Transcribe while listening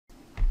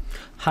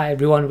Hi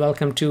everyone,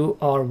 welcome to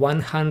our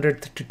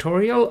 100th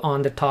tutorial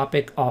on the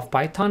topic of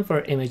Python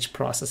for image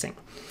processing.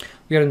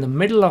 We are in the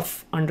middle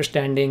of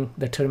understanding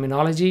the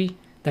terminology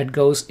that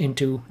goes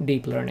into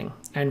deep learning.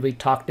 And we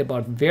talked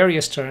about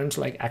various terms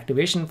like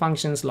activation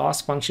functions,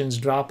 loss functions,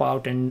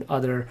 dropout, and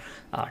other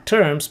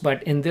terms.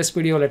 But in this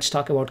video, let's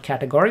talk about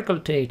categorical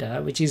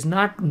data, which is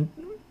not,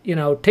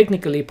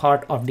 technically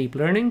part of deep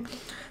learning.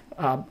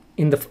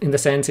 In the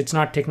sense, it's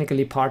not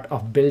technically part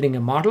of building a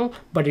model,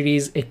 but it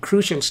is a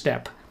crucial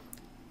step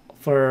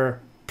for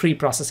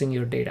pre-processing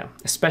your data,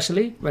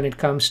 especially when it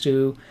comes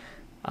to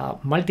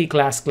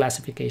multi-class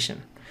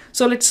classification.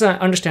 So let's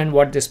understand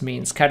what this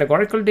means,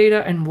 categorical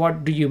data, and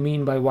what do you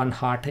mean by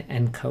one-hot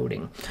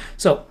encoding.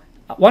 So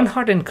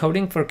one-hot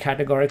encoding for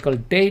categorical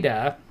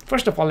data,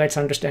 first of all, let's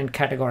understand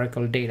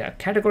categorical data.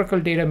 Categorical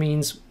data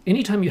means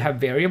anytime you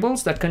have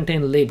variables that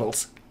contain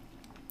labels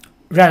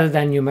rather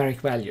than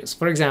numeric values.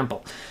 For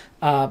example,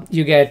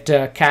 you get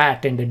a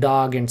cat and a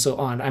dog and so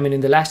on. I mean,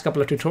 in the last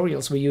couple of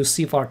tutorials, we use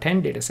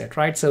CFAR10 dataset,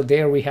 right? So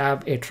there we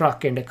have a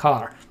truck and a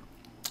car.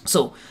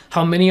 So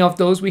how many of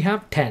those we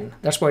have? 10.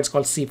 That's why it's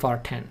called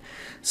CFAR10.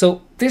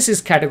 So this is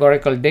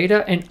categorical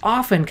data, and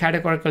often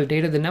categorical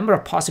data, the number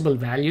of possible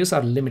values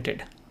are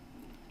limited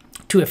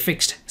to a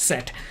fixed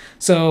set.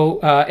 So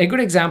a good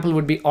example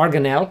would be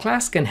Organelle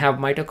class can have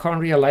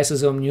mitochondria,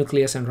 lysosome,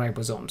 nucleus, and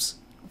ribosomes.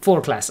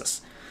 4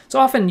 classes. So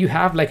often you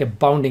have like a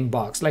bounding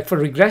box. Like for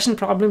regression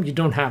problem, you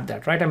don't have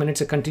that, right? I mean, it's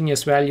a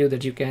continuous value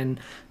that you can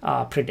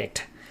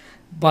predict.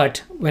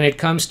 But when it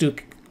comes to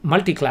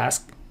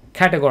multi-class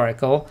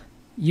categorical,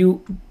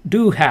 you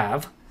do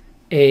have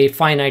a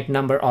finite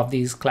number of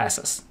these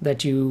classes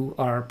that you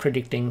are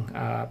predicting.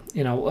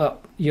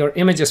 Your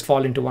images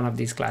fall into one of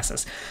these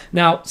classes.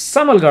 Now,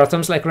 some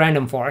algorithms like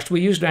random forest, we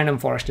used random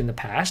forest in the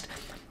past.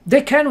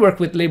 They can work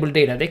with labeled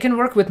data. They can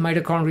work with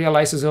mitochondria,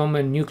 lysosome,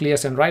 and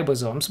nucleus and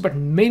ribosomes, but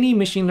many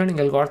machine learning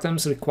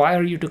algorithms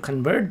require you to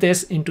convert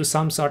this into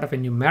some sort of a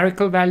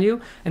numerical value,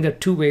 and there are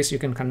 2 ways you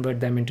can convert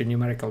them into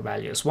numerical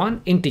values.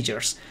 One,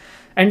 integers.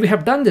 And we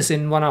have done this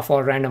in one of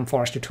our random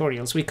forest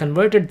tutorials. We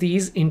converted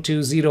these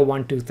into 0,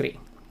 1, 2, 3.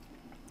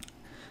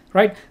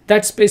 Right?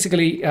 That's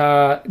basically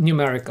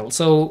numerical.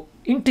 So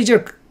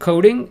integer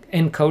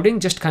encoding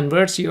just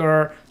converts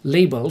your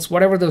labels,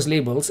 whatever those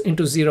labels,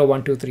 into 0,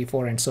 1, 2, 3,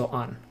 4, and so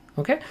on.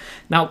 Okay.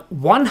 Now,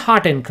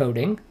 one-hot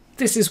encoding,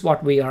 this is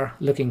what we are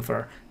looking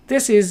for.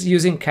 This is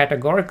using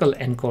categorical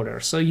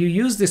encoder. So you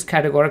use this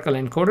categorical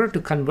encoder to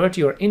convert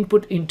your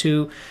input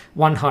into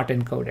one-hot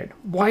encoded.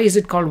 Why is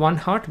it called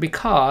one-hot?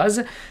 Because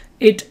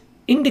it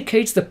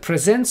indicates the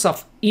presence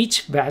of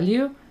each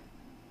value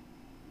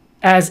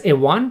as a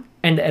 1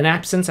 and an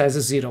absence as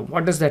a 0.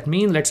 What does that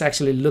mean? Let's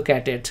actually look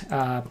at it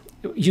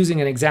using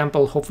an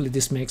example. Hopefully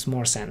this makes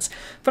more sense.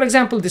 For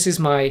example, this is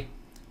my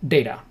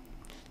data.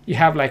 You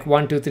have like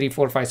 1, 2, 3,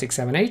 4, 5, 6,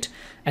 7, 8.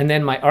 And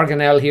then my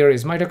organelle here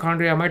is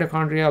mitochondria,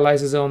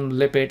 lysosome,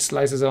 lipids,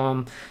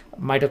 lysosome,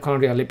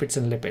 mitochondria, lipids,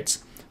 and lipids.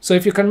 So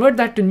if you convert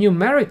that to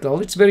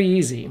numerical, it's very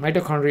easy.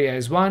 Mitochondria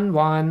is 1,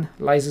 1,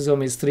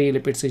 lysosome is 3,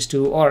 lipids is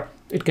 2, or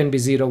it can be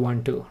 0,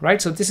 1, 2,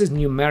 right? So this is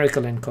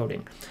numerical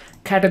encoding.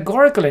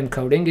 Categorical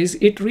encoding is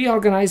it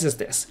reorganizes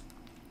this.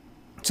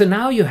 So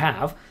now you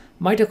have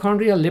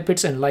mitochondria,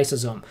 lipids, and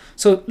lysosome.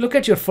 So look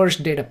at your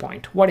first data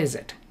point. What is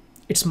it?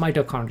 It's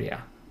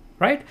mitochondria,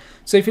 right?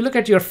 So if you look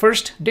at your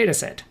first data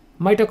set,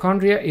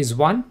 mitochondria is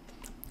 1,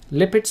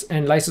 lipids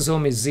and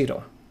lysosome is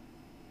 0.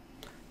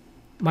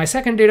 My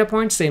second data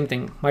point, same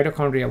thing,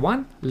 mitochondria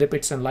 1,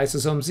 lipids and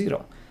lysosome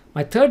 0.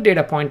 My third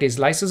data point is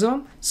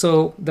lysosome,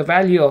 so the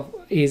value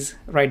is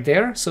right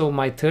there. So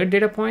my third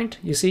data point,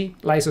 you see,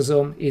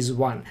 lysosome is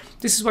 1.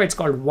 This is why it's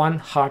called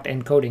one-hot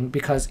encoding,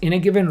 because in a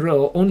given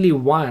row, only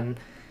one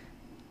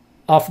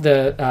of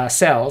the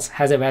cells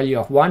has a value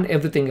of 1,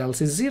 everything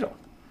else is 0.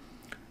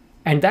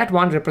 And that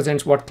 1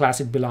 represents what class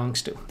it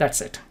belongs to.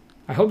 That's it.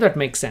 I hope that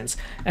makes sense.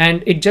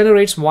 And it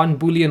generates one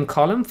Boolean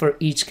column for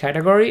each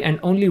category, and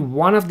only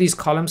one of these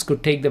columns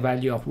could take the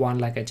value of 1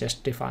 like I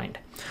just defined.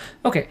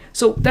 Okay,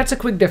 so that's a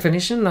quick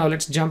definition. Now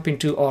let's jump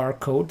into our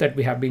code that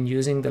we have been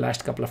using the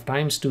last couple of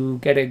times to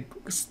get a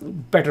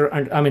better,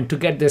 to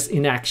get this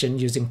in action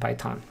using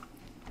Python.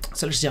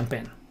 So let's jump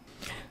in.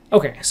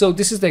 Okay, so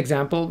this is the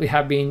example we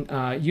have been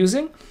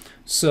using.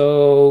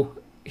 So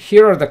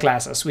here are the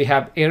classes. We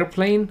have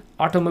airplane,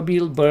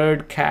 automobile,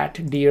 bird,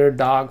 cat, deer,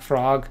 dog,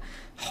 frog,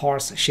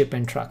 horse, ship,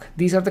 and truck.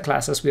 These are the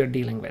classes we are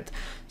dealing with.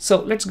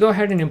 So let's go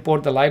ahead and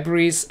import the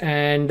libraries,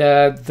 and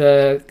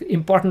the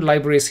important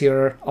libraries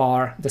here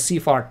are the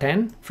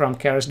CFAR10 from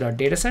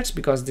keras.datasets,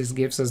 because this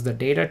gives us the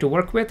data to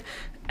work with,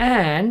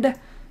 and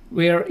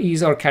where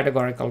is our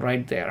categorical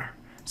right there.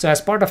 So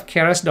as part of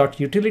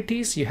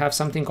keras.utilities, you have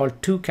something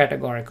called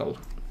toCategorical,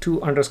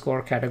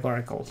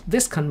 to_categorical.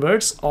 This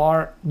converts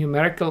our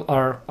numerical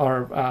or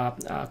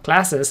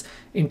classes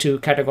into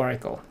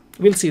categorical.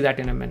 We'll see that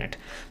in a minute.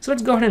 So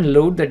let's go ahead and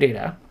load the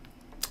data.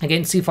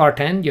 Again,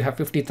 CFAR10, you have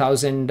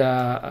 50,000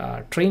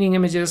 training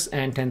images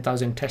and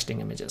 10,000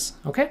 testing images,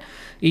 okay?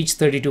 Each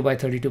 32 by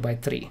 32 by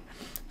 3.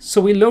 So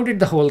we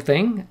loaded the whole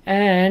thing,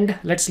 and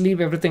let's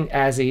leave everything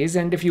as is.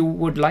 And if you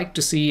would like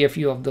to see a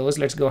few of those,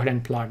 let's go ahead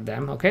and plot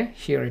them. Okay,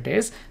 here it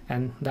is.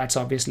 And that's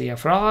obviously a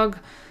frog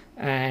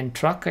and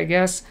truck, I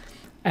guess.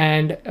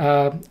 And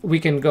we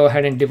can go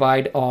ahead and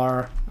divide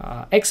our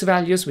X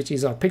values, which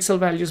is our pixel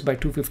values, by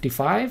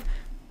 255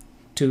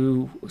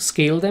 to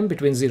scale them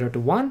between 0 to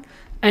 1.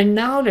 And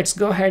now let's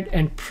go ahead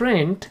and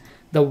print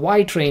the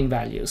Y train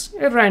values,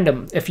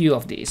 a few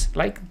of these,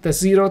 like the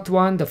 0th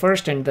one, the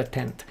 1st, and the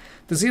 10th.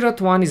 The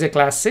 0th one is a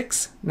class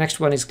 6, next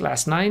one is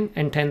class 9,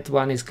 and 10th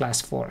one is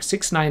class 4.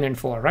 6, 9, and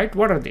 4, right?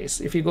 What are these?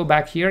 If you go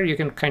back here, you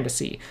can kind of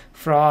see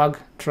frog,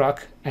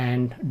 truck,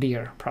 and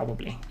deer,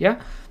 probably.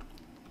 Yeah,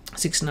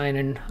 6, 9,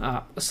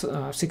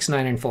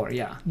 and 4.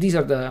 Yeah, these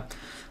are the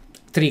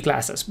 3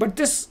 classes. But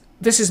this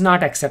is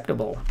not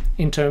acceptable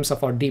in terms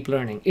of our deep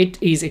learning. It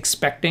is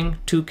expecting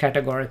 2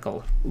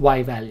 categorical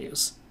Y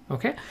values.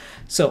 Okay,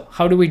 so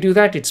how do we do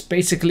that? It's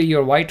basically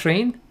your Y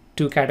train,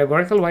 2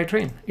 categorical Y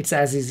train. It's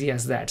as easy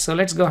as that. So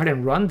let's go ahead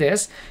and run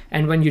this.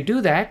 And when you do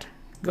that,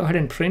 go ahead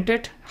and print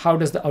it. How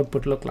does the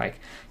output look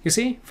like? You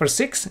see, for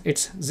 6,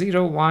 it's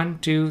 0, 1,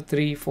 2,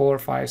 3, 4,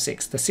 5,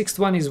 6. The 6th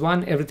one is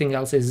 1, everything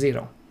else is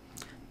 0.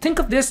 Think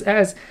of this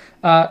as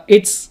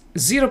it's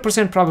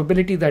 0%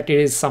 probability that it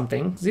is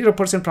something,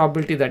 0%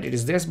 probability that it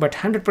is this, but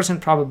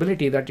 100%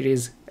 probability that it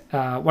is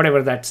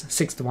whatever that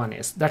 6th one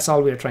is. That's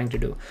all we are trying to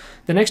do.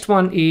 The next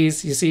one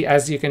is, you see,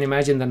 as you can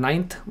imagine, the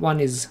 9th one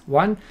is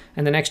 1,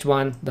 and the next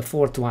one, the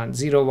 4th one,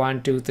 0,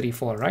 1, 2, 3,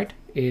 4, right,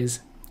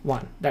 is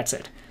 1. That's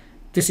it.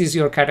 This is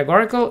your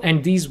categorical,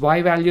 and these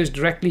Y values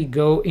directly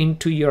go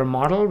into your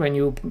model when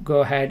you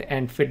go ahead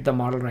and fit the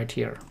model right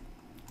here.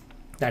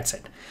 That's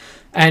it.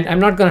 And I'm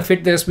not going to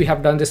fit this. We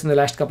have done this in the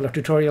last couple of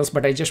tutorials,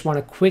 but I just want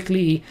to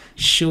quickly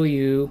show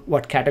you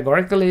what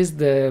categorical is,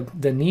 the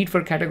need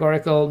for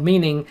categorical,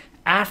 meaning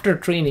after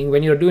training,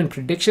 when you're doing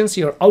predictions,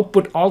 your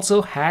output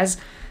also has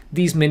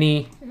these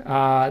many,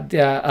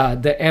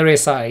 the array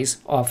size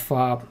of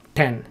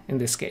 10 in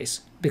this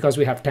case, because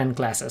we have 10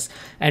 classes.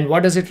 And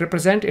what does it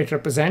represent? It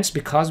represents,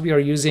 because we are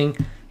using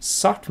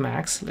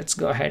softmax, let's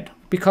go ahead,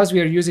 because we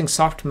are using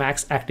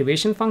softmax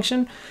activation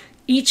function,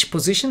 each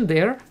position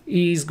there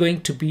is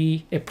going to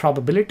be a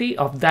probability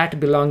of that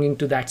belonging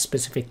to that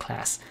specific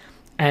class.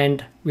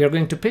 And we are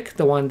going to pick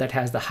the one that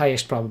has the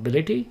highest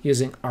probability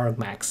using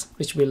argmax,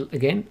 which will,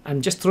 again,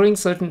 I'm just throwing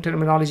certain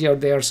terminology out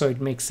there so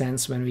it makes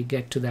sense when we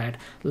get to that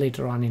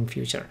later on in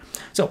future.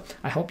 So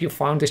I hope you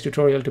found this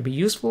tutorial to be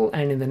useful.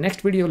 And in the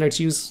next video, let's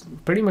use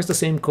pretty much the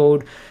same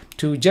code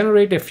to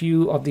generate a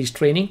few of these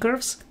training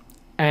curves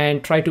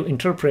and try to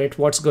interpret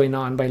what's going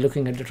on by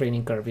looking at the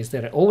training curve. Is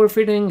there an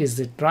overfitting? Is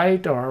it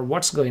right? Or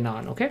what's going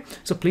on? Okay,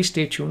 so please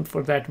stay tuned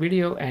for that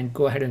video and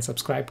go ahead and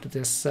subscribe to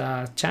this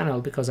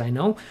channel, because I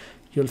know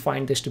you'll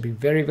find this to be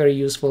very, very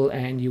useful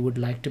and you would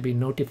like to be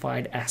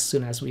notified as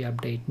soon as we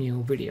update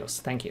new videos.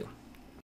 Thank you.